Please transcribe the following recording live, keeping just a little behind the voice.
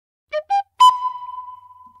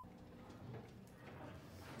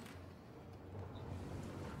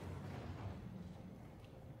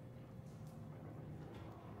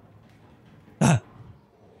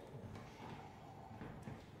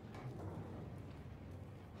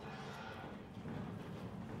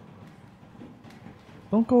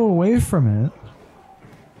Don't go away from it.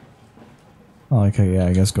 Oh, okay, yeah,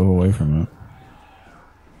 I guess go away from it.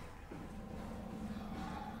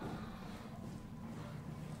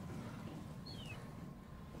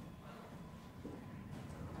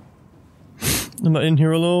 I'm not in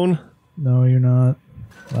here alone. No, you're not.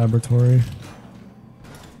 Laboratory.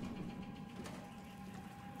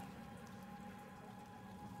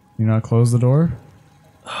 You not close the door?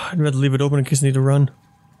 I'd rather leave it open in case I need to run.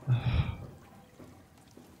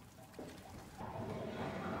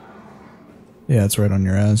 Yeah, it's right on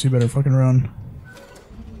your ass. You better fucking run.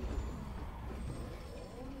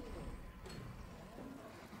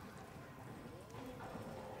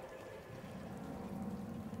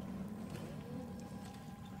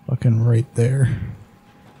 Fucking right there.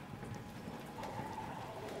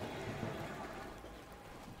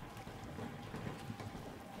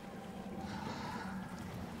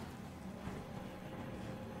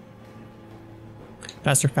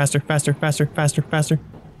 Faster, faster, faster, faster, faster, faster.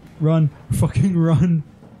 Run. Fucking run.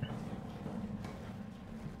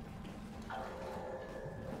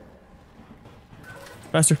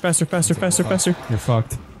 Faster, faster, faster, faster, faster. You're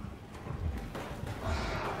fucked.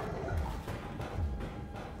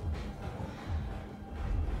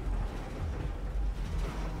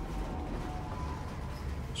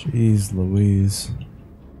 Jeez Louise.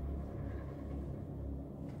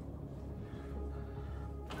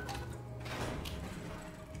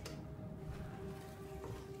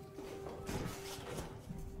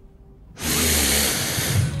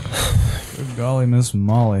 Good golly, Miss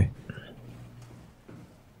Molly.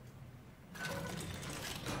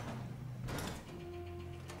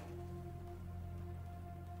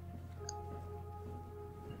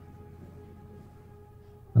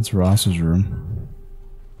 That's Ross's room.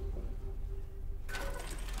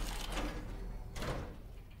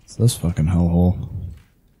 It's this fucking hellhole.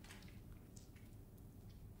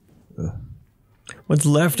 What's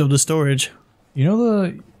left of the storage? You know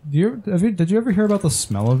the... did you ever hear about the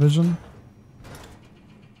smell-o-vision?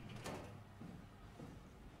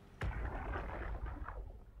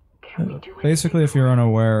 Basically, if you're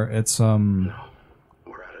unaware, it's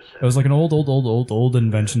it was like an old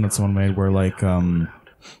invention that someone made where like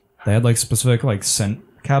they had like specific like scent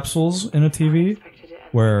capsules in a TV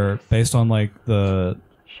where based on like the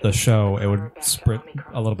show it would sprit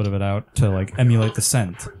a little bit of it out to like emulate the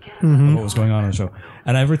scent of what was going on in the show.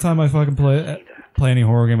 And every time I fucking play any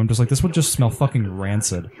horror game, I'm just like, this would just smell fucking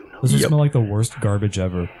rancid. This would smell like the worst garbage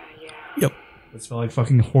ever. Yep. It smelled like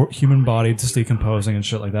fucking human body just decomposing and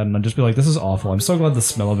shit like that, and I'd just be like, this is awful. I'm so glad the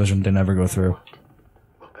smell-o-vision didn't ever go through.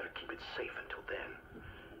 We'll better keep it safe until then.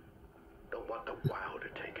 Don't want the wow to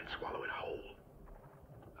take it, swallow it whole.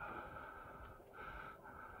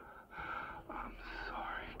 I'm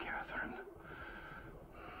sorry, Catherine.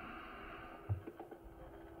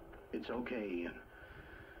 It's okay, Ian.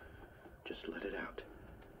 Just let it out.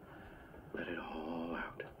 Let it all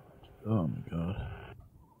out. Oh my god.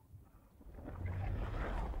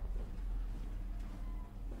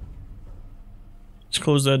 Just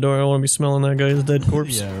close that door. I don't want to be smelling that guy's dead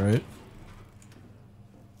corpse. Yeah, right.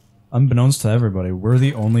 Unbeknownst to everybody, we're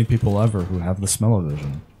the only people ever who have the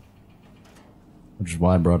smell-o-vision. Which is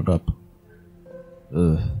why I brought it up.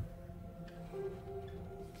 Ugh.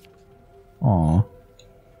 Aw.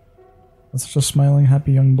 That's such a smiling,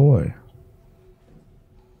 happy young boy.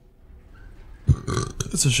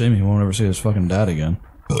 It's a shame he won't ever see his fucking dad again.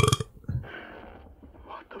 What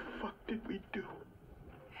the fuck did we do?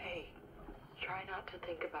 Hey, try not to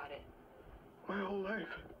think about it. My whole life,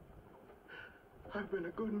 I've been a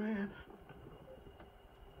good man.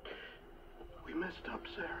 We messed up,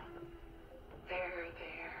 Sarah. There.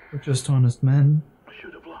 We're just honest men. I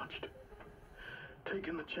should have launched.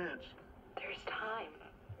 Taken the chance. There's time.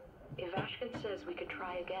 If Ashkin says we could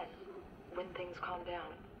try again, when things calm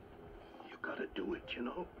down. You gotta do it, you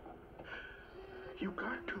know? You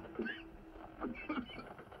got to.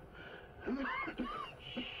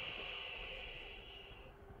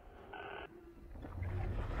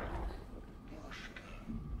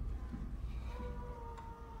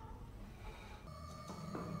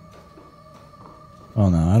 Oh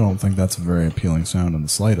no, I don't think that's a very appealing sound in the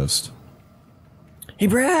slightest. Hey,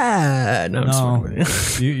 Brad! No, I'm just fucking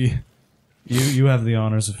with you. you have the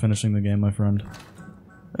honors of finishing the game, my friend.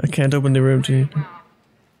 I can't open the room to you. Not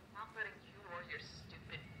letting you or your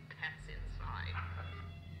stupid pets inside.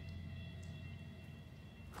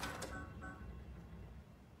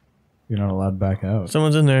 You're not allowed back out.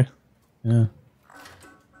 Someone's in there. Yeah.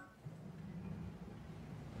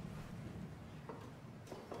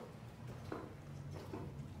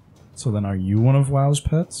 So then are you one of WoW's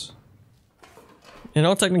pets? In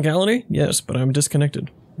all technicality, yes, but I'm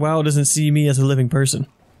disconnected. WoW doesn't see me as a living person.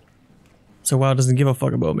 So WoW doesn't give a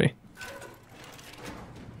fuck about me.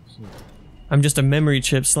 I'm just a memory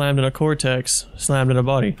chip slammed in a cortex, slammed in a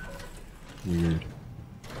body. Weird.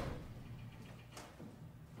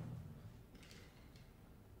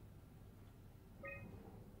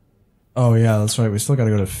 Oh yeah, that's right. We still gotta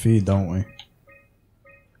go to feed, don't we?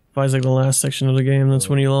 If I was like the last section of the game, that's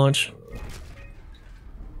when you launch.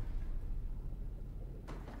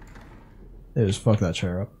 Hey, just fuck that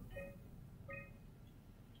chair up.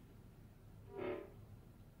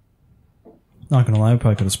 Not gonna lie, I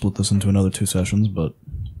probably could have split this into another 2 sessions, but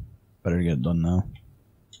better to get it done now.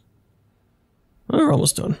 We're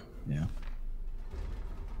almost done. Yeah.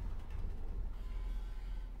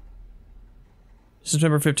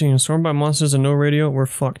 September 15, swarmed by monsters and no radio, we're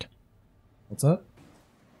fucked. What's that?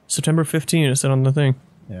 September 15, it said on the thing.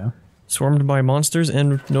 Yeah. Swarmed by monsters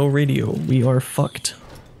and no radio, we are fucked.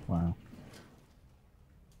 Wow.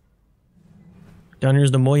 Down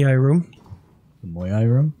here's the Moyai room. The Moyai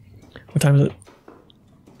room? What time is it?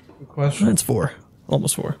 Good question. It's 4.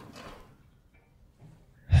 Almost 4.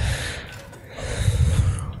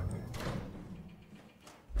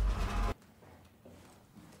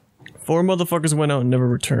 Four motherfuckers went out and never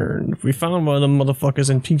returned. We found one of them motherfuckers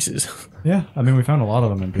in pieces. Yeah, I mean, we found a lot of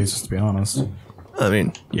them in pieces, to be honest. I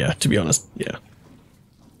mean, yeah, to be honest, yeah.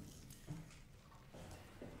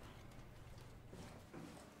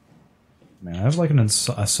 Man, I have like a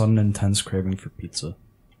sudden intense craving for pizza.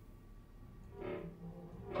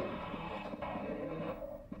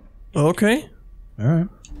 Okay. Alright,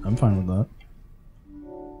 I'm fine with that.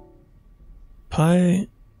 Pie,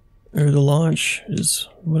 or the launch is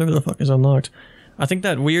whatever the fuck is unlocked. I think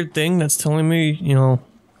that weird thing that's telling me, you know,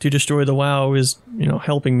 to destroy the WoW is, you know,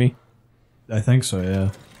 helping me. I think so,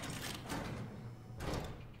 yeah.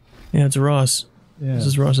 Yeah, it's Ross. Yeah. This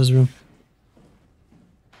is Ross's room.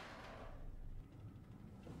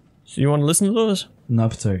 So you want to listen to those?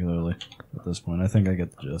 Not particularly, at this point. I think I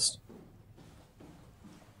get the gist.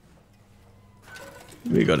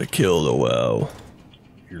 We gotta kill the WoW.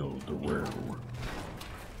 Kill the WoW.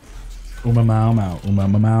 Uma mau mau, uma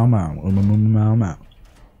mau mau mau, uma mau mau.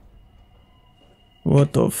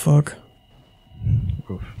 What the fuck?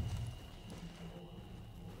 Oof.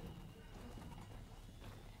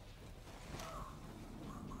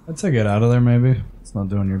 I'd say get out of there, maybe. It's not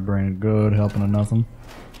doing your brain good, helping to nothing.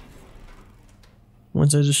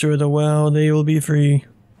 Once I destroy the WoW, they will be free.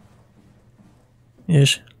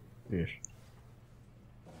 Ish. Ish.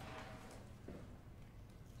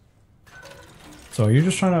 So are you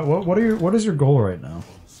just trying to what is your goal right now?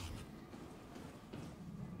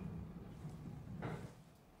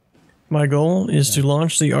 My goal is to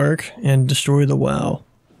launch the Ark and destroy the WoW.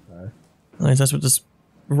 Okay. At least that's what this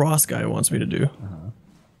Ross guy wants me to do.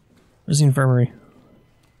 Where's the infirmary?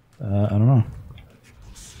 I don't know.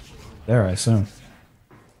 There, I assume.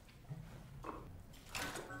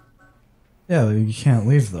 Yeah, you can't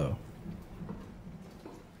leave though.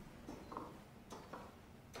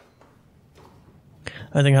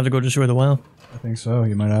 I think I have to go destroy the WoW. I think so,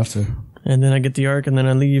 you might have to. And then I get the Ark and then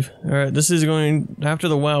I leave. Alright, this is going, after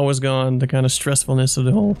the WoW was gone, the kind of stressfulness of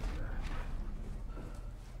the whole...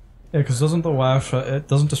 Yeah, because doesn't the WoW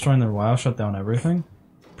doesn't destroying the WoW shut down everything?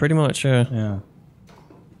 Pretty much, yeah. Yeah.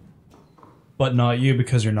 But not you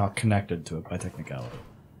because you're not connected to it by technicality.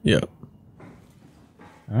 Yeah.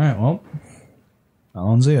 Alright, well.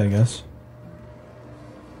 Alan Z, I guess.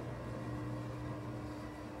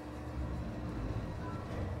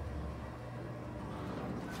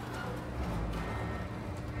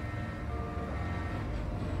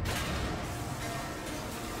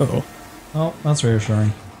 Uh-oh. Oh, that's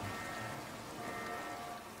reassuring.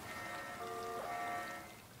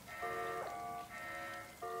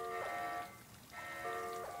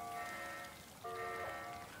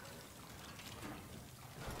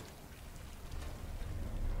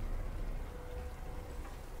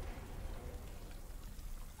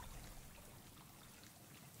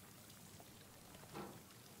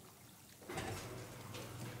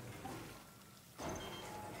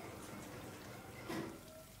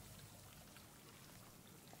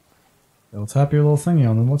 It'll tap your little thingy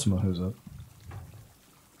on the who's up.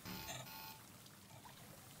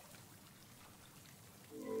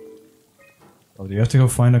 Oh, do you have to go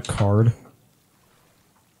find a card?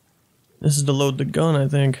 This is to load the gun, I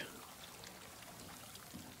think.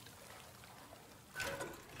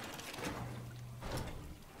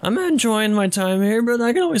 I'm enjoying my time here, but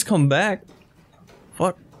I can always come back.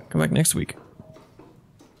 Fuck, come back next week.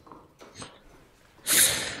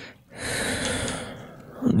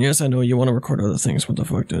 Yes, I know you want to record other things. What the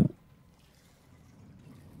fuck, dude?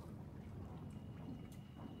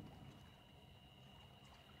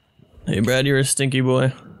 Hey, Brad, you're a stinky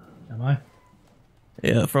boy. Am I?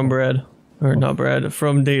 Yeah, from Brad. Or not Brad,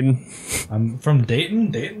 from Dayton. I'm from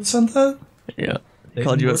Dayton? Dayton sent that? Yeah. Dayton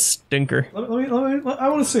Called you a work- stinker. Let me, I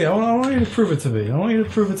want to see. I want you to prove it to me. I want you to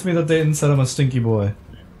prove it to me that Dayton said I'm a stinky boy.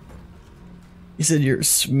 He said you're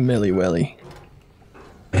smelly welly.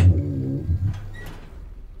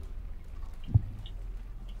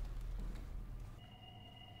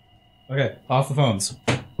 Okay, off the phones.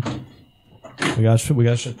 We got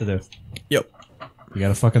shit to do. Yep. We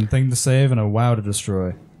got a fucking thing to save and a WoW to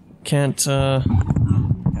destroy. Can't, Can't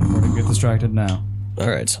afford to get distracted now.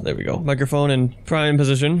 Alright, there we go. Microphone in prime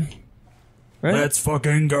position. Right? Let's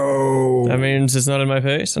fucking go! That means it's not in my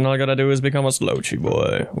face, and all I gotta do is become a slouchy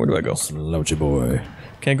boy. Where do I go? Slouchy boy.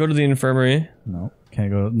 Can't go to the infirmary. No,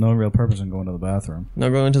 can't go. No real purpose in going to the bathroom.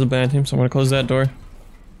 No going to the bathroom, so I'm gonna close that door.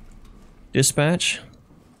 Dispatch.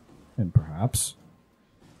 And perhaps.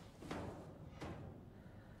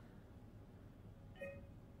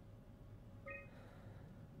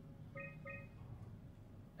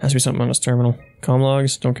 Has to be something on this terminal. Comm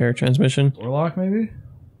logs, don't care. Transmission. Door lock, maybe?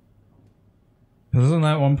 'Cause isn't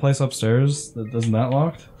that one place upstairs? Isn't that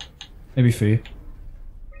locked? Maybe Fee.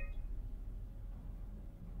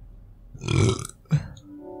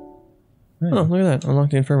 Oh, look at that. Unlock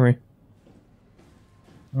the infirmary.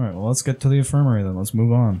 Alright, well let's get to the infirmary then. Let's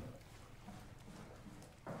move on.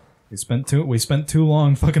 We spent too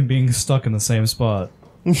long fucking being stuck in the same spot.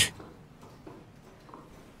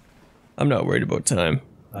 I'm not worried about time.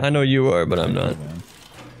 I know you are, but I'm not.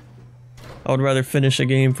 I would rather finish a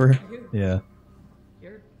game for... Yeah.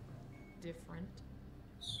 You're different.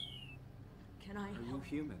 Can I Are you help?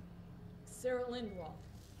 human? Sarah Lindwall,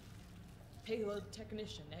 payload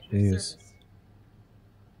technician at your Jeez. service.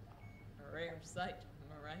 A rare sight,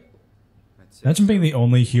 am I right? I'd say Imagine being so. the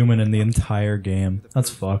only human in the entire game. The That's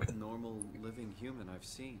first fucked. normal living human I've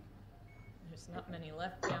seen. There's not many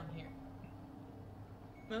left down here.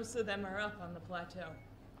 Most of them are up on the plateau.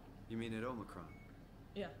 You mean at Omicron?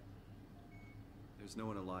 Yeah, There's no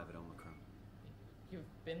one alive at Omicron. you've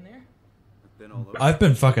been there? I've been all over. I've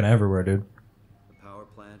been fucking everywhere, dude. The power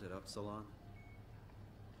plant at Upsilon.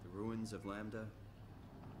 The ruins of Lambda.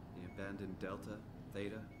 The abandoned Delta,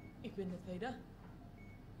 Theta. You've been to Theta?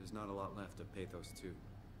 There's not a lot left of Pathos 2.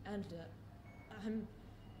 And, I'm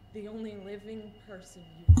the only living person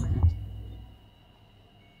you've met.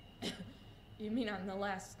 You mean I'm the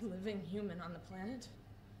last living human on the planet?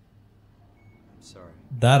 I'm sorry.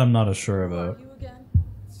 That I'm not as sure Who are about. you again?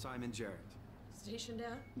 Simon Jarrett. Stationed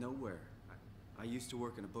out? Nowhere. I used to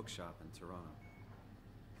work in a bookshop in Toronto.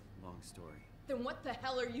 Long story. Then what the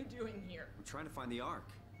hell are you doing here? I'm trying to find the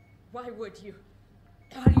Ark. Why would you?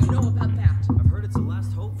 How do you know about that? I've heard it's the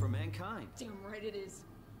last hope for mankind. Damn right it is.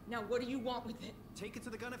 Now what do you want with it? Take it to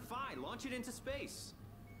the Gun at Phi. Launch it into space.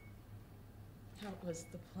 That was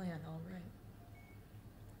the plan, all right.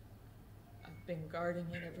 I've been guarding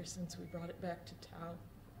it ever since we brought it back to Tau.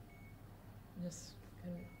 Just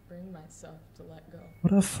couldn't bring myself to let go.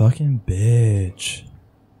 What a fucking bitch.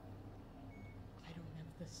 I don't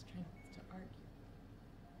have the strength to argue.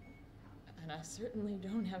 And I certainly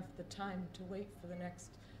don't have the time to wait for the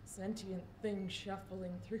next sentient thing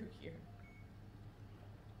shuffling through here.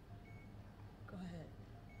 Go ahead.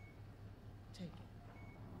 Take it.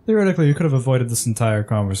 Theoretically, you could have avoided this entire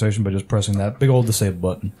conversation by just pressing that big old disable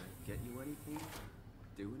button. Get you anything?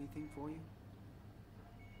 Do anything for you?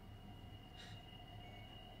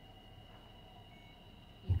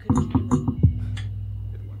 You could kill it.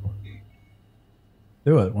 Good one.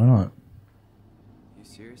 Do it, why not? You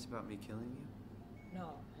serious about me killing you? No,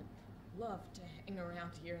 I'd love to hang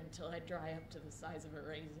around here until I dry up to the size of a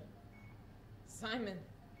raisin. Simon,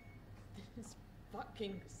 this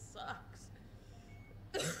fucking sucks.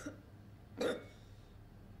 I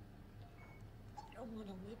don't want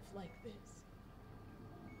to live like this.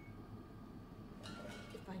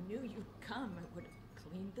 If I knew you'd come, I would have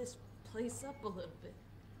cleaned this place up a little bit.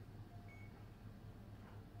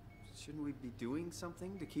 Shouldn't we be doing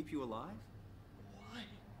something to keep you alive? Why?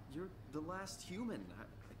 You're the last human. I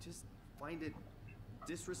just find it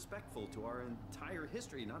disrespectful to our entire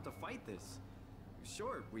history not to fight this.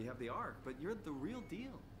 Sure, we have the Ark, but you're the real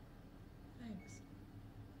deal. Thanks.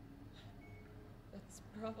 That's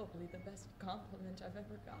probably the best compliment I've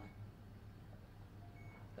ever got.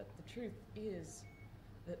 But the truth is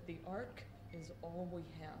that the Ark is all we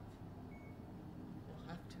have. We'll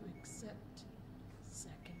have to accept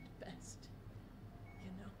second best,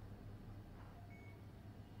 you know?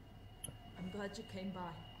 I'm glad you came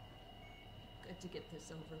by. Good to get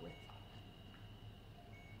this over with.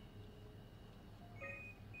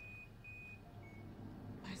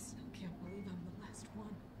 I still can't believe I'm the last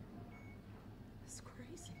one.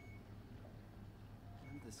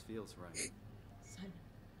 feels right. Simon,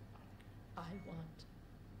 I want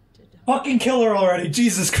to die. Fucking kill her already,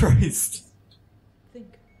 Jesus Christ.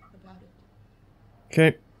 Think about it.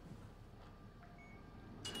 Okay.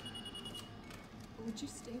 Would you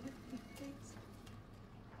stay with me, please?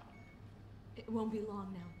 It won't be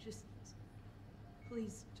long now. Just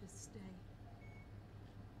please, just stay.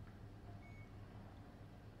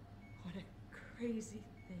 What a crazy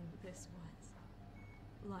thing this was.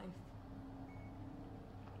 Life.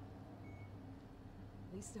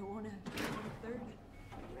 At least I won't have to go to 30.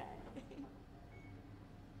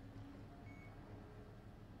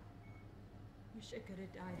 Wish I could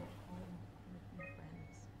have died at home with my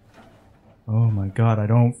friends. Oh my god, I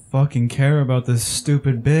don't fucking care about this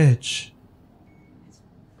stupid bitch. It's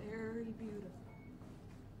very beautiful.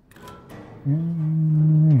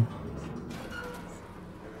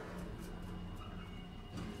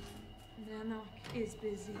 Nanoc is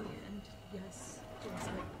busy, and yes, there's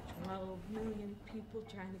like 12 million people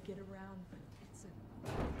trying to get around, but it's a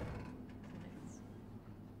place.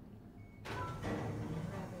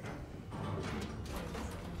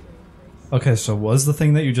 Okay, so was the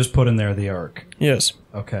thing that you just put in there the Ark? Yes.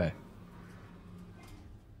 Okay.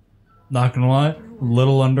 Not gonna lie,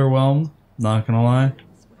 little underwhelmed. Not gonna lie.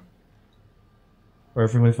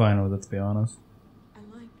 Perfectly fine with it, to be honest. I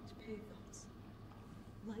liked Pathos.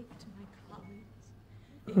 Liked my colleagues.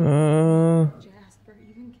 Jasper,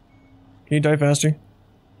 even Can you die faster?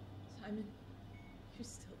 Simon. You're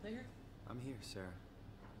still there? I'm here, Sarah.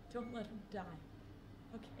 Don't let him die.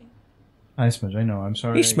 Okay? Hi, Smudge, I know, I'm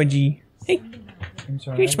sorry. Hey, Smudgy. Hey, I'm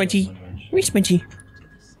sorry. hey, Smudgy. Hey, Smudgy.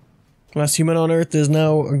 Last human on Earth is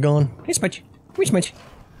now gone. Hey, Smudge. Hey, Smudge.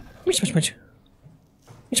 Hey, Smudge.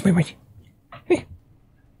 Hey, Smudge. Hey.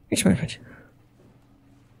 Hey, Smudge.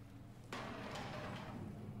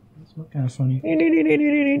 That's kind of funny.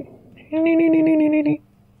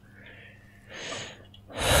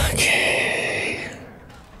 Okay.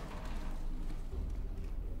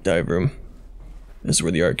 Dive room. This is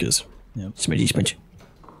where the Ark is. Yep. Smudgy, Smudge.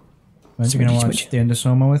 Are you gonna watch the end of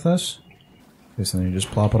Soma with us? Okay, so then you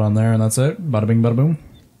just plop it on there and that's it. Bada bing, bada boom.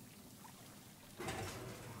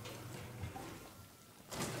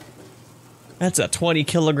 That's a 20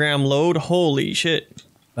 kilogram load. Holy shit.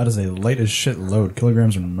 That is a light as shit load.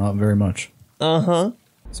 Kilograms are not very much. Uh-huh.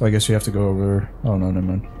 So I guess you have to go over... Oh, no, never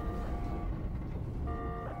mind.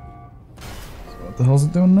 So what the hell's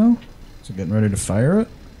it doing now? Is it getting ready to fire it?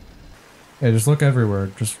 Yeah, just look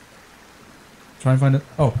everywhere. Just try and find it.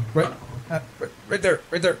 Oh, right. Right there.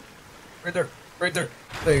 Right there. Right there. Right there.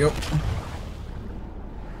 There you go.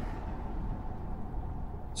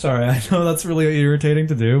 Sorry, I know that's really irritating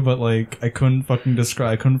to do, but like, I couldn't fucking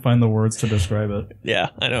describe... I couldn't find the words to describe it.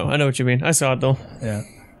 Yeah, I know what you mean. I saw it though. Yeah.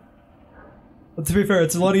 But to be fair,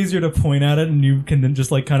 it's a lot easier to point at it and you can then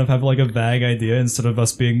just like kind of have like a vague idea instead of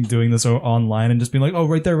us doing this online and just being like, oh,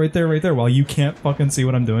 right there, right there, right there, while you can't fucking see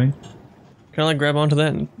what I'm doing. Can I like grab onto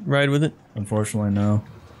that and ride with it? Unfortunately, no.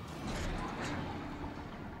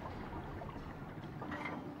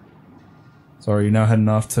 So are you now heading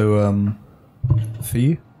off to,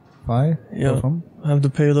 Phi? Yeah. I have the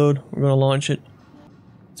payload. We're gonna launch it.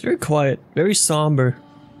 It's very quiet, very somber.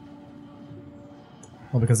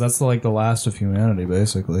 Well, because that's like the last of humanity,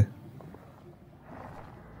 basically.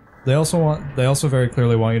 They also very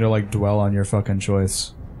clearly want you to like dwell on your fucking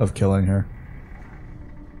choice of killing her.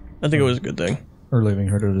 I think it was a good thing. Or leaving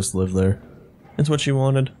her to just live there. It's what she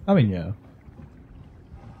wanted. I mean, yeah.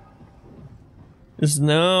 This is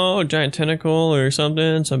now a giant tentacle or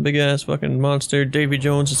something, some big ass fucking monster, Davy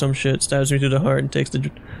Jones or some shit, stabs me through the heart and takes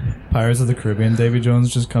the... Pirates of the Caribbean, Davy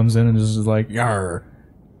Jones just comes in and just is like, Yarr!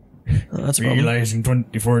 Oh, that's a problem. Realizing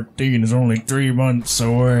 2014 is only 3 months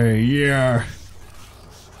away, yeah!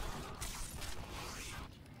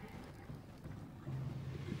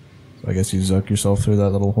 So I guess you zuck yourself through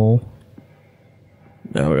that little hole.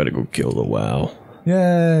 Now we gotta go kill the WoW.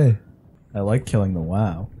 Yay! I like killing the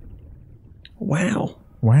WoW. Wow.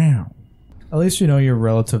 Wow. At least you know you're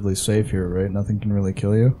relatively safe here, right? Nothing can really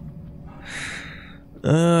kill you?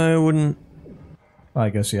 I wouldn't...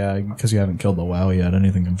 I guess, yeah, because you haven't killed the WoW yet.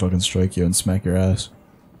 Anything can fucking strike you and smack your ass.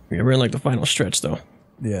 Yeah, we're in like the final stretch though.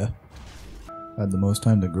 Yeah. Had the most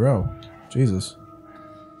time to grow. Jesus.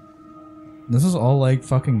 This is all like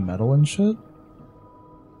fucking metal and shit?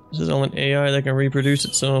 This is all an AI that can reproduce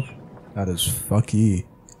itself. That is fucky.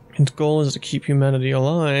 Its goal is to keep humanity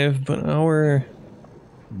alive, but our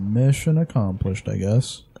Mission accomplished, I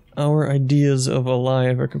guess. ideas of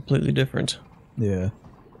alive are completely different. Yeah.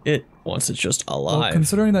 It wants it just alive. Well,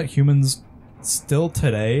 considering that humans still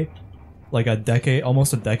today, like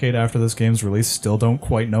almost a decade after this game's release, still don't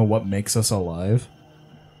quite know what makes us alive.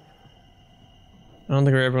 I don't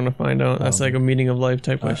think we're ever gonna find out. That's like a meaning of life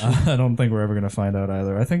type question. I don't think we're ever gonna find out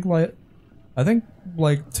either. I think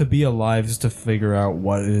to be alive is to figure out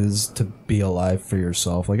what it is to be alive for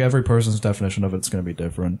yourself. Like every person's definition of it's gonna be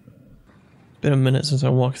different. It's been a minute since I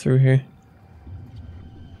walked through here.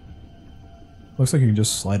 Looks like you can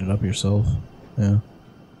just slide it up yourself. Yeah.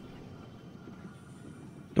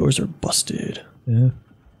 Doors are busted. Yeah.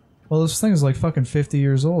 Well, this thing is like fucking 50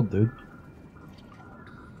 years old, dude.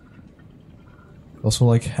 Also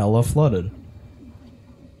like hella flooded.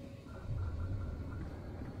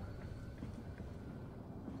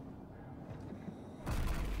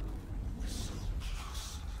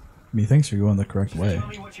 Methinks you're going the correct way. Tell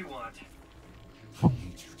me what you want.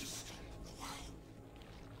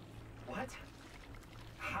 What?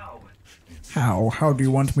 How? How do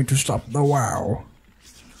you want me to stop the WoW?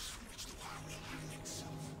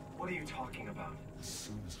 What are you talking about?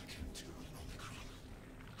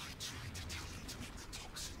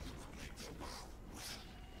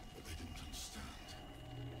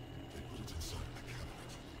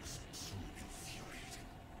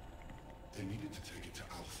 They needed to take it to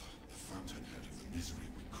Alpha, the fountainhead of the misery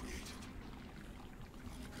we created.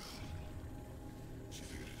 Oh my God. She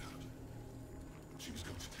figured it out. She was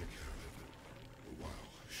going to take care of it. The WoW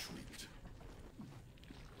shrieked.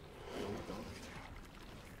 They all died.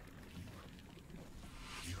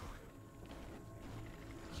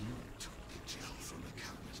 You took the gel from the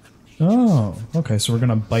cabinet and Oh, okay, so we're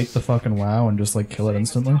gonna bite the fucking WoW and just like kill it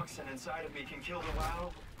instantly? Toxin inside of me can kill the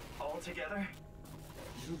WoW altogether?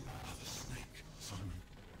 you are the snake, Simon.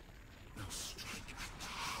 Now strike at the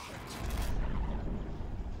heart.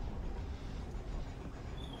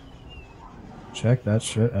 Check that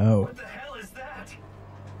shit out. What the hell is that?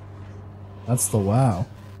 That's the WoW.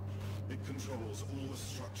 It controls all the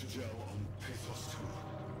structure gel on Pathos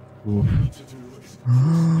 2. Oof. What you need to do is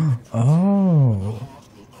Oh. heart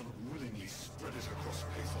will unwillingly spread it across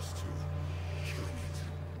Pathos 2, killing it.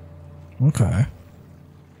 Okay.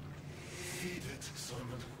 Feed it,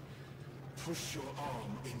 Simon. Push your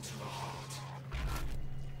arm into the heart.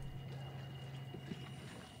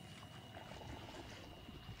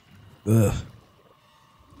 Ugh.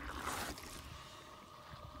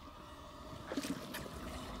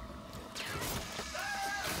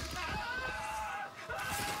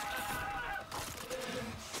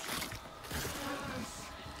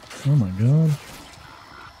 Oh my god.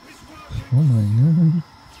 Oh my god.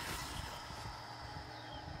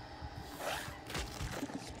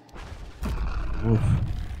 Oof.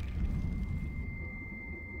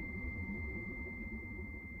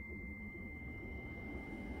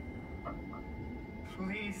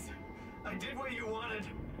 Please. I did what you wanted.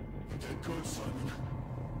 Did good, Simon.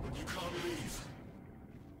 But you can't leave.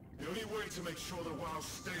 The only way to make sure the WoW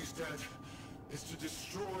stays dead is to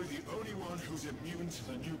destroy the only one who's immune to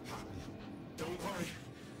the new pattern. Don't worry.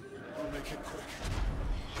 I'll make it quick.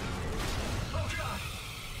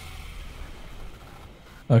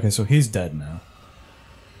 Okay, so he's dead now.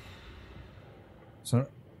 So,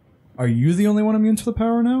 are you the only one immune to the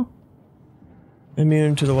power now?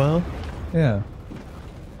 Immune to the WoW? Yeah.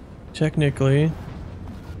 Technically.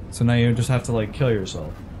 So now you just have to, like, kill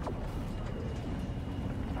yourself.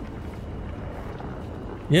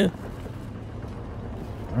 Yeah.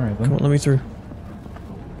 Alright Come then. on, let me through.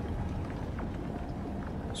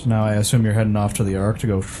 So now I assume you're heading off to the Ark to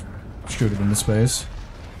go shoot it into space.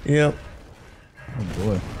 Yep. Oh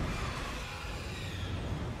boy.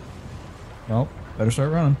 Well, better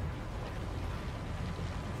start running.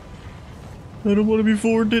 I don't want to be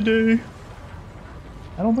forward today.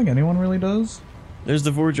 I don't think anyone really does. There's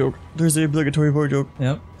the vor joke. There's the obligatory vor joke.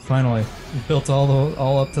 Yep, finally. We built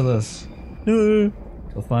all up to this. The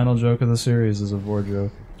final joke of the series is a vor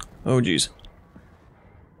joke. Oh jeez.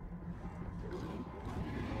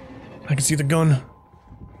 I can see the gun.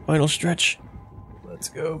 Final stretch. Let's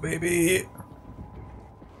go, baby.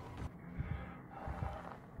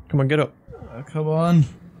 Come on, get up. Come on.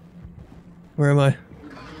 Where am I? I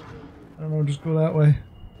don't know, just go that way.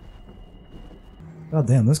 God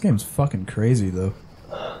damn, this game's fucking crazy, though.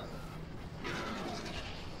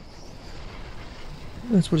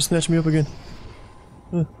 That's what snatched me up again.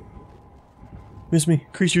 Miss me.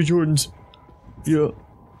 Crease your Jordans. Yeah.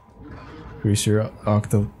 Grease your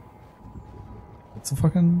octo... What's the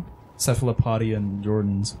fucking... Cephalopodian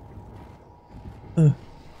Jordans. You're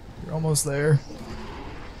almost there.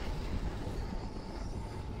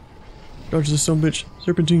 Dodge this son bitch.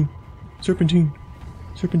 Serpentine. Serpentine.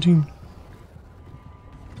 Serpentine.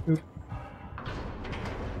 Oop.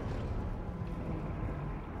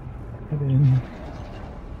 Get in.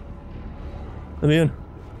 Let me in.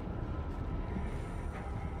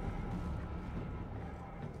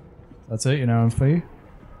 That's it? You're now on Fi?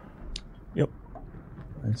 Yep.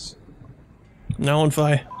 Nice. Now on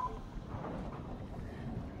Fi.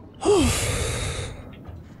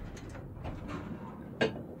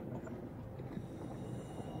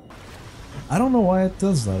 I don't know why it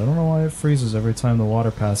does that. I don't know why it freezes every time the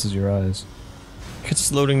water passes your eyes.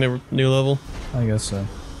 It's loading the new level. I guess so.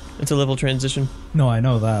 It's a level transition. No, I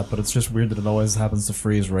know that, but it's just weird that it always happens to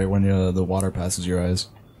freeze right when the water passes your eyes.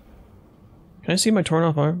 Can I see my torn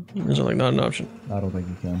off arm? Or is it like not an option? I don't think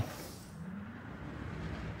you can.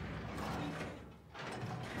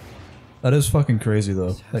 That is fucking crazy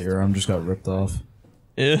though, that your arm just got ripped off.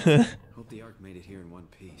 Yeah. Hope the Ark made it here in one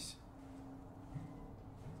piece.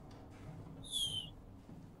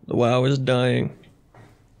 The WoW is dying.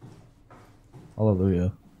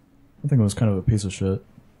 Hallelujah. I think it was kind of a piece of shit.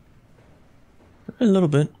 A little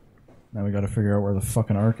bit. Now we gotta figure out where the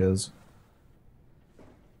fucking Ark is.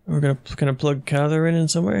 We're gonna plug Cather in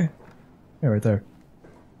somewhere. Yeah, right there.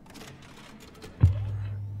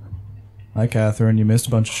 Hi, Catherine. You missed a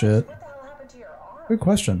bunch of shit. What the hell happened to your arm? Good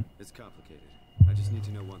question. It's complicated. I just need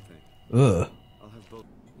to know one thing. Ugh. I'll have both.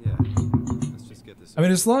 Yeah. Let's just get this. I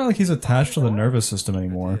mean, it's not like he's attached to the nervous system I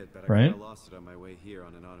anymore, did, but I right? kinda lost it on my way here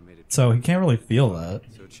on an automated. So he can't really feel that.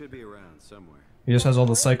 So it should be around somewhere. He just has all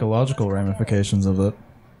the psychological ramifications of it.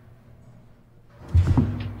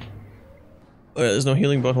 Oh yeah, there's no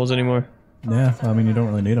healing buttholes anymore. Yeah, I mean, you don't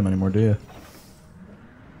really need them anymore, do you?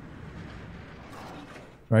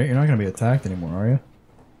 Right? You're not gonna be attacked anymore, are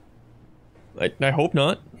you? I hope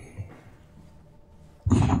not.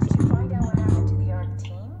 Did you find out what happened to the Ark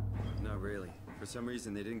team? Not really. For some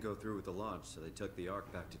reason, they didn't go through with the launch, so they took the Ark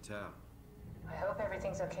back to Tau. I hope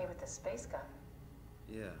everything's okay with the space gun.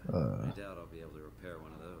 Yeah. I doubt I'll be able to repair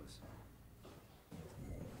one of those.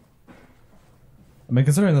 I mean,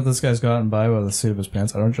 considering that this guy's gotten by the seat of his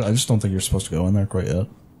pants, I just don't think you're supposed to go in there quite yet.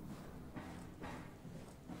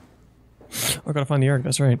 I gotta find the Ark,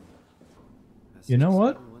 that's right. You know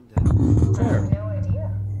what? I Fair. have no idea.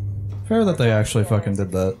 Fair that they actually fucking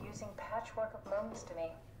did that. Using patchwork of moments to me.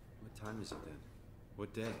 What time is it then?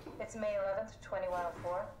 What day? It's May 11th,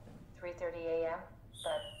 2104, 3:30 a.m.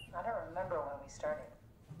 But I don't remember when we started.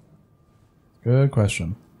 Good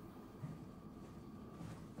question.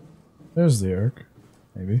 There's the Ark.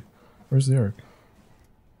 Maybe. Where's the Ark?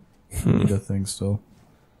 Need a thing still.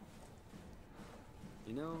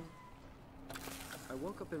 You know, I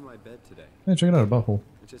woke up in my bed today. Hey, check it out, a butthole.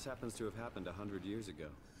 It just happens to have happened 100 years ago.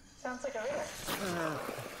 Sounds like a real.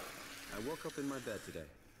 I woke up in my bed today,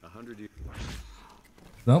 100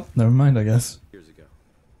 Nope, never mind, I guess. years ago.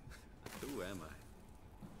 Who am I?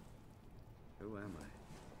 Who am I?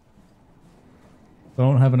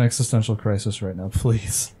 Don't have an existential crisis right now,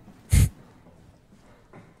 please.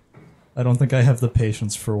 I don't think I have the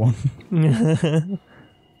patience for one.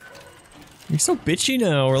 You're so bitchy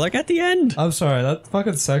now, we're like at the end! I'm sorry, that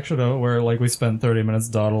fucking section where like we spent 30 minutes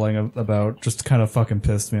dawdling about just kind of fucking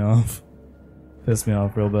pissed me off. Pissed me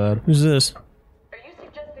off real bad. Who's this? Are you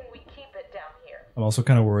suggesting we keep it down here? I'm also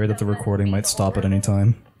kind of worried that the recording might stop at any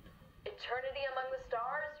time. Eternity among the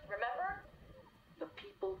stars, remember? The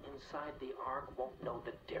people inside the Ark won't know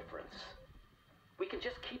the difference. We can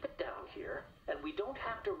just keep it down here, and we don't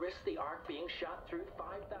have to risk the Ark being shot through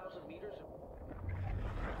 5,000 meters of...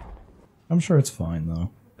 I'm sure it's fine though.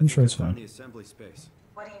 I'm sure it's Found the fine. assembly space.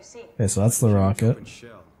 What do you see? Okay, so that's the rocket. Open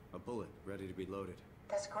shell, a bullet ready to be loaded.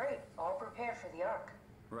 That's great. All prepared for the Ark.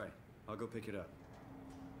 Right. I'll go pick it up.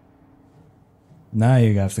 Now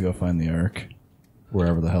you have to go find the Ark.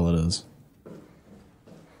 Wherever the hell it is.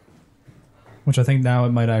 Which I think now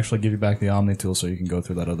it might actually give you back the Omni tool so you can go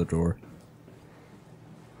through that other door.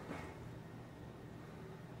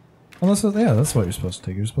 Unless, yeah, that's what you're supposed to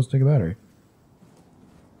take. You're supposed to take a battery.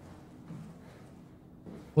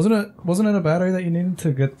 Wasn't it a battery that you needed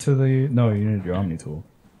to get to the... No, you needed your Omni tool.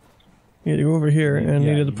 You had to go over here and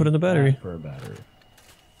Yeah, needed to put in the battery. For a battery.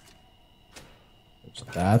 So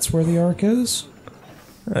that's where the Ark is?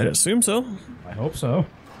 I'd assume so. I hope so.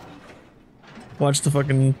 Watch the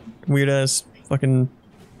fucking weird ass fucking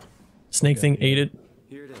snake thing ate it.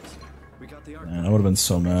 Here it is. We got the Ark. Man, I would have been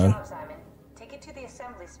so Good mad. job, Simon. Take it to the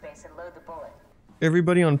assembly space and load the bullet.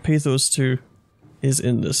 Everybody on Pathos 2 is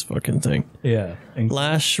in this fucking thing. Yeah.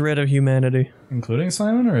 Last shred of humanity. Including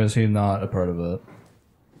Simon, or is he not a part of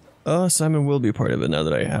it? Simon will be part of it now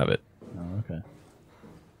that I have it. Oh, okay.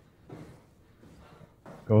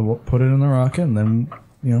 Go put it in the rocket, and then,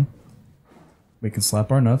 you know, we can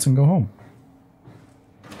slap our nuts and go home.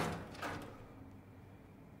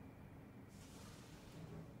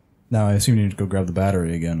 Now, I assume you need to go grab the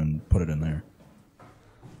battery again and put it in there.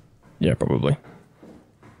 Yeah, probably.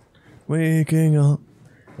 Waking up.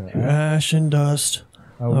 Ash and dust.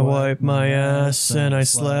 I wipe my ass and I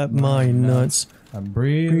slap my nuts. I'm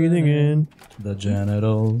breathing in the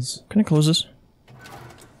genitals. Can I close this?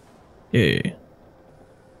 Yeah.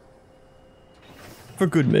 For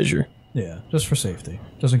good measure. Yeah, just for safety.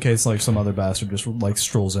 Just in case, like, some other bastard just, like,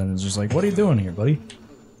 strolls in and is just like, what are you doing here, buddy?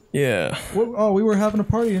 Yeah. Oh, we were having a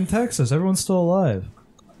party in Texas. Everyone's still alive.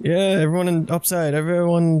 Yeah, everyone upside,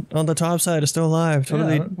 everyone on the top side is still alive.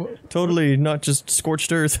 Totally, totally not just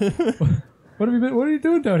scorched earth. What are you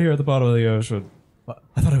doing down here at the bottom of the ocean?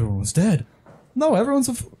 I thought everyone was dead. No, everyone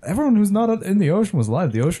who's not in the ocean was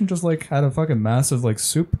alive. The ocean just, like, had a fucking massive, like,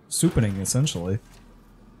 soupening, essentially.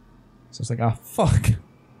 So it's like, ah, fuck.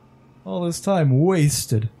 All this time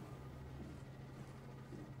wasted.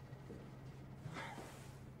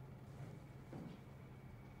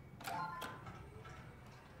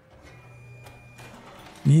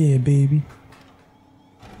 Yeah, baby.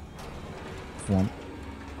 Flump.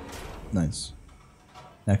 Nice.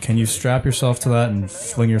 Now, can you strap yourself to that and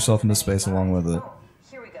fling yourself into space along with it?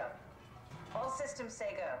 Here we go. All systems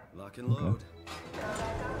say go. Lock and load. Come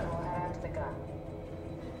back up and we'll head out to the gun.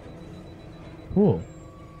 Cool.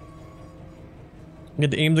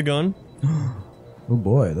 Get to aim the gun. Oh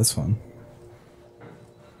boy, that's fun.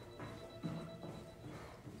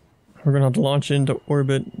 We're gonna have to launch into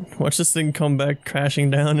orbit. Watch this thing come back crashing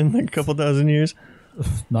down in like a couple thousand years.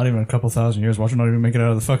 Not even a couple thousand years. Watch it not even make it out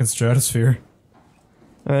of the fucking stratosphere.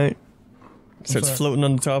 Alright. Starts floating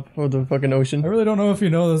on the top of the fucking ocean. I really don't know if you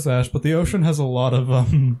know this, Ash, but the ocean has a lot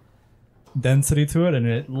of, density to it, and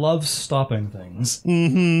it loves stopping things.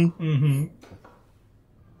 Mm-hmm. Mm-hmm.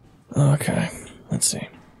 Okay. Let's see.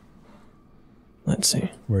 Let's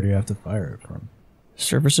see. Where do you have to fire it from?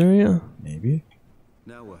 Surface area? Maybe?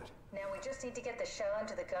 Now what? Now we just need to get the shell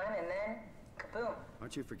into the gun and then, kaboom.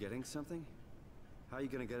 Aren't you forgetting something? How are you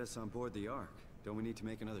gonna get us on board the Ark? Don't we need to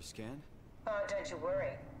make another scan? Oh, don't you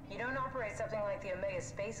worry. You don't operate something like the Omega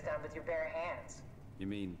space gun with your bare hands. You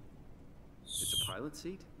mean it's a pilot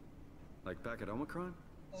seat? Like back at Omicron?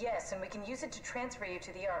 Yes, and we can use it to transfer you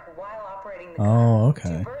to the Ark while operating the gun. Oh,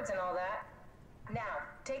 okay. 2 birds and all that. Now,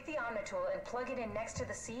 take the Omnitool and plug it in next to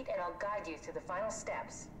the seat and I'll guide you through the final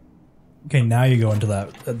steps. Okay, now you go into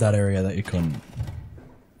that area that you couldn't.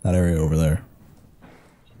 That area over there.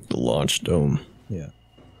 The launch dome. Yeah.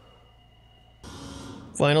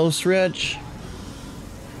 Final stretch.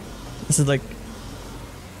 This is like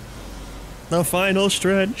the final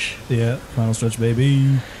stretch. Yeah, final stretch,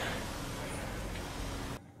 baby.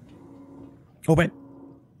 Open.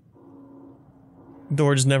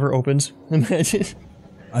 Door just never opens. Imagine.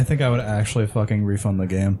 I think I would actually fucking refund the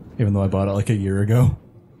game, even though I bought it like a year ago.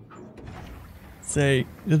 Say,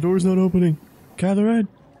 the door's not opening. Catherine!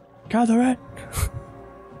 Catherine!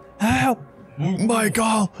 Help!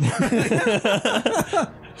 Michael!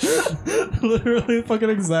 Literally fucking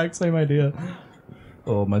exact same idea.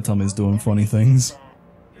 Oh, my tummy's doing funny things.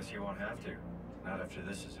 Guess you won't have to. Not after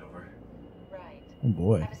this is over. Right. Oh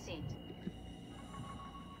boy. Have a seat.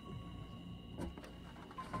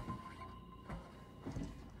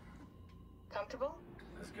 Comfortable?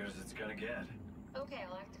 As good as it's gonna get. Okay,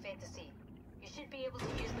 I'll activate the seat. You should be able to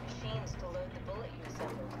use the machines to load the bullet you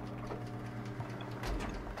assembled.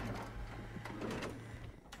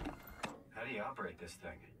 How do you operate this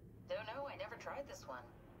thing? Don't know, I never tried this one.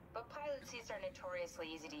 But pilot seats are notoriously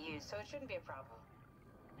easy to use, so it shouldn't be a problem.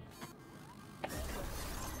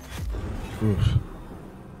 Oof.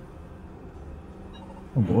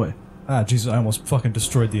 Oh boy. Ah, Jesus, I almost fucking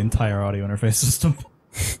destroyed the entire audio interface system.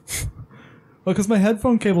 Well, because my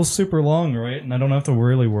headphone cable's super long, right? And I don't have to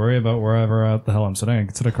really worry about wherever the hell I'm sitting. I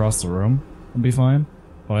can sit across the room and be fine.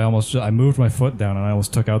 But I moved my foot down and I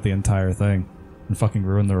almost took out the entire thing. And fucking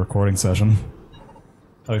ruined the recording session.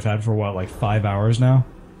 That we've had for what, like 5 hours now?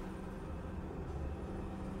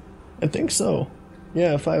 I think so.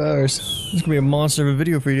 Yeah, 5 hours. This is gonna be a monster of a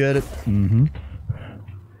video for you to edit. Mm-hmm.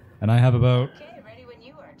 And I have about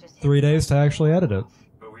 3 days to actually edit it.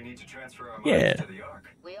 But we need to transfer our Yeah. minds to the Ark.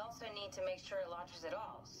 We also need to make sure it launches at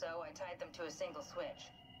all, so I tied them to a single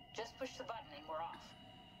switch. Just push the button and we're off.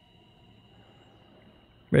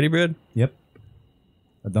 Ready, Brad? Yep.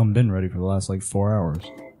 I've done been ready for the last like 4 hours.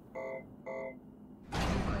 Here we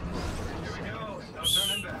go. No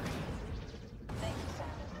turning back. Thank you,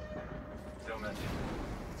 Simon. Don't mention.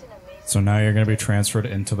 It's an amazing So now you're gonna be transferred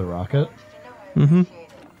into the rocket? to know I Mm-hmm. appreciate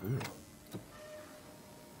it.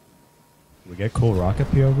 We get cool rocket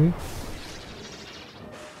POV?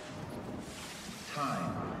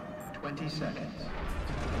 Time, 20 seconds.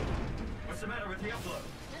 What's the matter with the upload?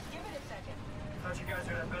 Just give it a second. Thought you guys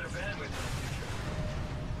would have better bandwidth in the future.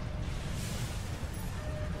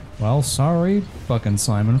 Well, sorry, fucking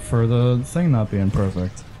Simon, for the thing not being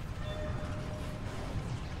perfect.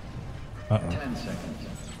 Uh-oh. 10 seconds.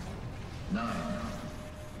 9,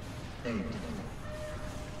 8,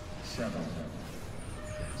 7,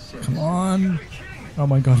 6. Come on! Oh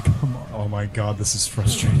my god, come on. Oh my god, this is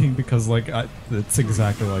frustrating because, like, it's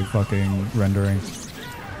exactly like fucking rendering.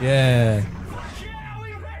 Yeah!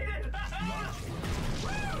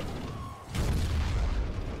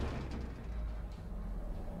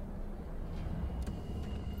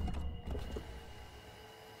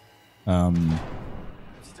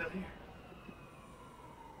 Still here.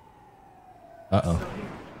 Uh-oh. Still here.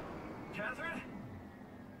 Catherine?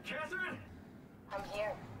 Catherine? I'm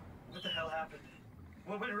here. What the hell happened?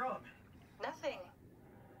 What went wrong? Nothing.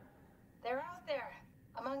 They're out there,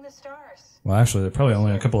 among the stars. Well, actually, they're probably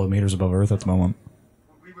only a couple of meters above Earth at the moment.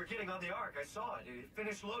 We were getting on the Ark. I saw it. It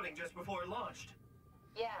finished loading just before it launched.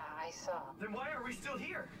 Yeah, I saw. Then why are we still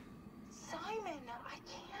here? Simon, I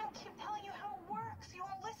can't keep telling you how it works. You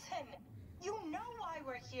won't listen. You know why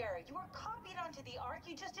we're here. You were copied onto the Ark.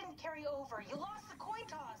 You just didn't carry over. You lost the coin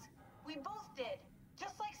toss. We both did.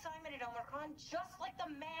 Just like Simon at Omicron. Just like the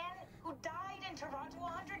man who died in Toronto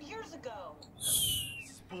 100 years ago. This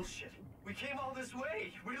is bullshit. We came all this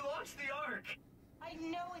way. We launched the Ark. I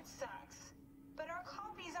know it sucks, but our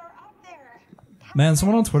copies are up there. Man,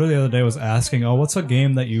 someone on Twitter the other day was asking, "Oh, what's a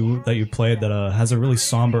game that you played that has a really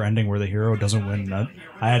somber ending where the hero doesn't win?"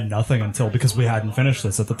 I had nothing until because we hadn't finished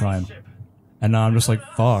this at the time, and now I'm just like,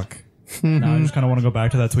 "Fuck." Now I just kind of want to go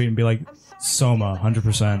back to that tweet and be like, "Soma,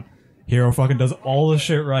 100%. Hero fucking does all the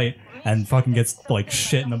shit right and fucking gets like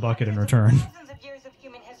shit in a bucket in return."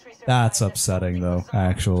 That's upsetting, though.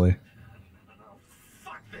 Actually.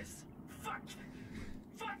 Fuck this. Fuck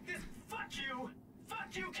this. Fuck you.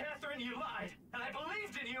 Fuck you, Catherine. You lied. And I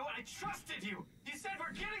believed in you. I trusted you. You said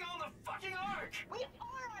we're getting on the fucking Ark. We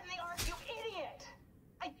are on the Ark, you idiot!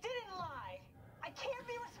 I didn't lie. I can't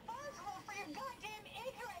be responsible for your goddamn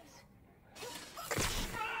ignorance. You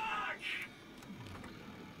Fuck!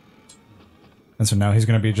 And so now he's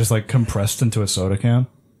gonna be just like compressed into a soda can.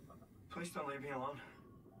 Please don't leave me alone.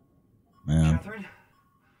 Man. Catherine?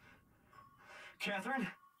 Catherine?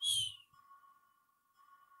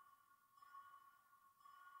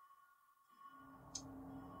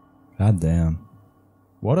 God damn.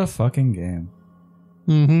 What a fucking game.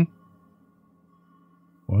 Mm-hmm.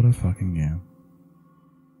 What a fucking game.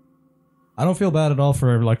 I don't feel bad at all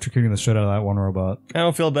for electrocuting the shit out of that one robot. I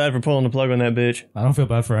don't feel bad for pulling the plug on that bitch. I don't feel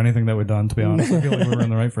bad for anything that we've done, to be honest. I feel like we were in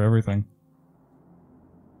the right for everything.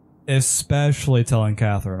 Especially telling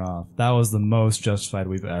Catherine off. That was the most justified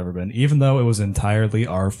we've ever been, even though it was entirely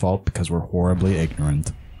our fault because we're horribly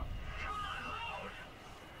ignorant.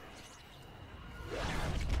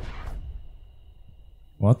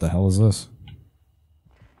 What the hell is this?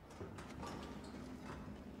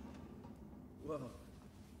 Whoa.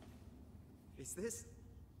 Is this...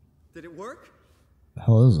 Did it work? The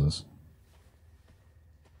hell is this?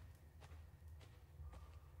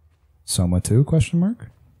 Soma 2? Question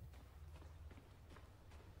mark?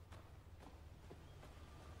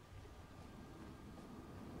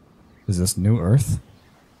 Is this New Earth?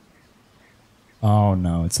 Oh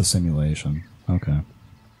no, it's a simulation. Okay.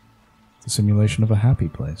 It's a simulation of a happy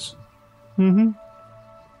place. Mm-hmm.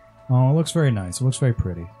 Oh, it looks very nice. It looks very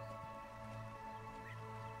pretty.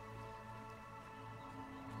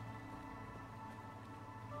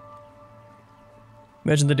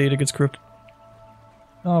 Imagine the data gets corrupted.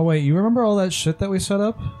 Oh wait, you remember all that shit that we set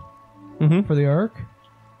up? Mm-hmm. For the Ark?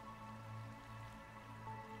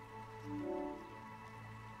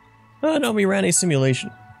 Oh no, we ran a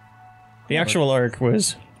simulation. The actual Ark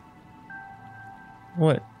was...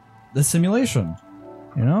 What? The simulation.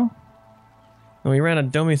 You know? We ran a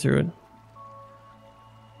dummy through it.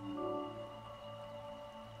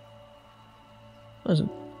 Wasn't.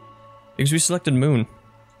 Because we selected Moon.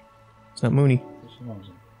 It's not Moony.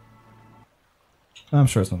 I'm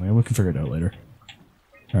sure it's nothing. We can figure it out later.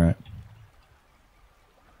 Alright.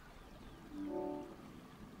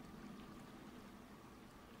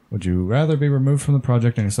 Would you rather be removed from the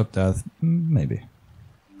project and accept death? Maybe.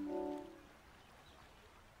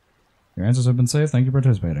 Your answers have been saved. Thank you for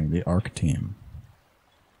participating. The ARC team.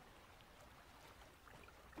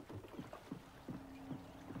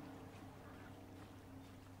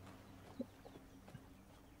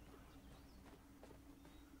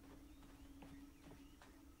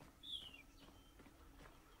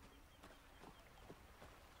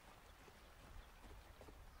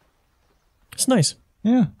 It's nice.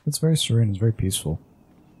 Yeah, it's very serene. It's very peaceful.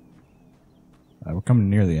 We're coming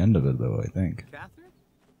near the end of it, though, I think. Catherine?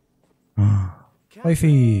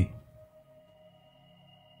 Wifey!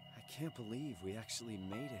 I can't believe we actually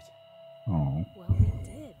made it. Oh. Well, we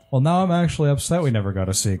did. Well, now I'm actually upset we never got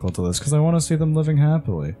a sequel to this, because I want to see them living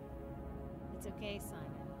happily. It's okay, Simon.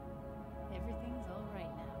 Everything's alright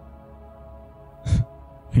now.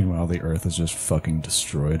 Meanwhile, the Earth is just fucking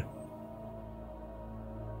destroyed.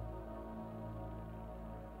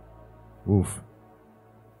 Oof.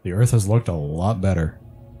 The Earth has looked a lot better.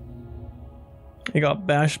 It got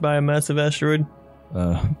bashed by a massive asteroid.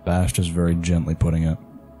 Bashed is very gently putting it.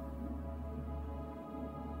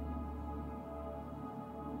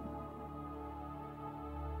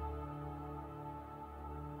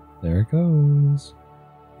 There it goes.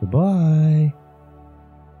 Goodbye.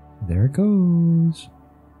 There it goes.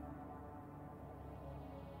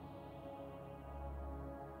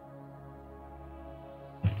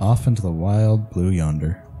 Off into the wild blue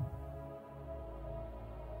yonder.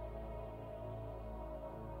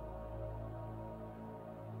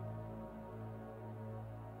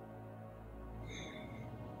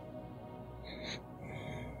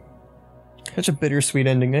 Such a bittersweet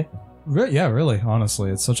ending, eh? Yeah, really, honestly,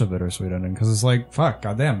 it's such a bittersweet ending, because it's like, fuck,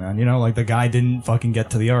 goddamn, man, you know, like, the guy didn't fucking get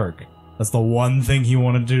to the Ark. That's the one thing he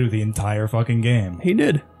wanted to do the entire fucking game. He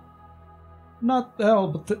did. Not, well,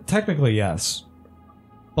 but technically, yes.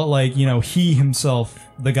 But, like, you know, he himself,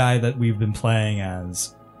 the guy that we've been playing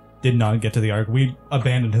as, did not get to the Ark. We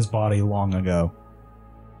abandoned his body long ago.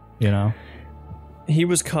 You know? He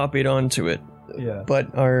was copied onto it. Yeah.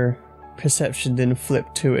 But our perception didn't flip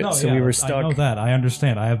to it, No, so yeah, we were stuck. I know that. I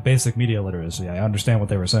understand. I have basic media literacy. I understand what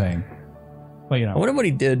they were saying. But, you know. I wonder what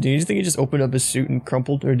he did. Do you think he just opened up his suit and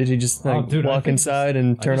crumpled, or did he just like, walk inside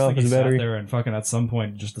and turn off his battery? He sat there and fucking at some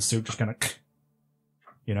point, just the suit just kind of,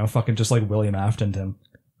 you know, fucking just like William Aftoned him.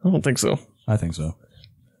 I don't think so. I think so.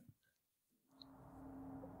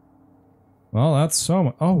 Well, that's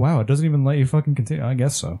Soma. Oh, wow, it doesn't even let you fucking continue. I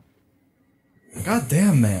guess so. God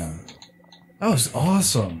damn, man. That was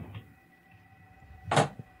awesome.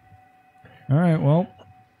 Alright, well,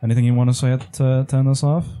 anything you want to say to end this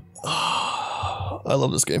off? I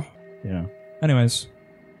love this game. Yeah. Anyways,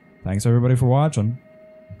 thanks everybody for watching.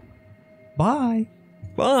 Bye.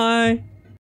 Bye.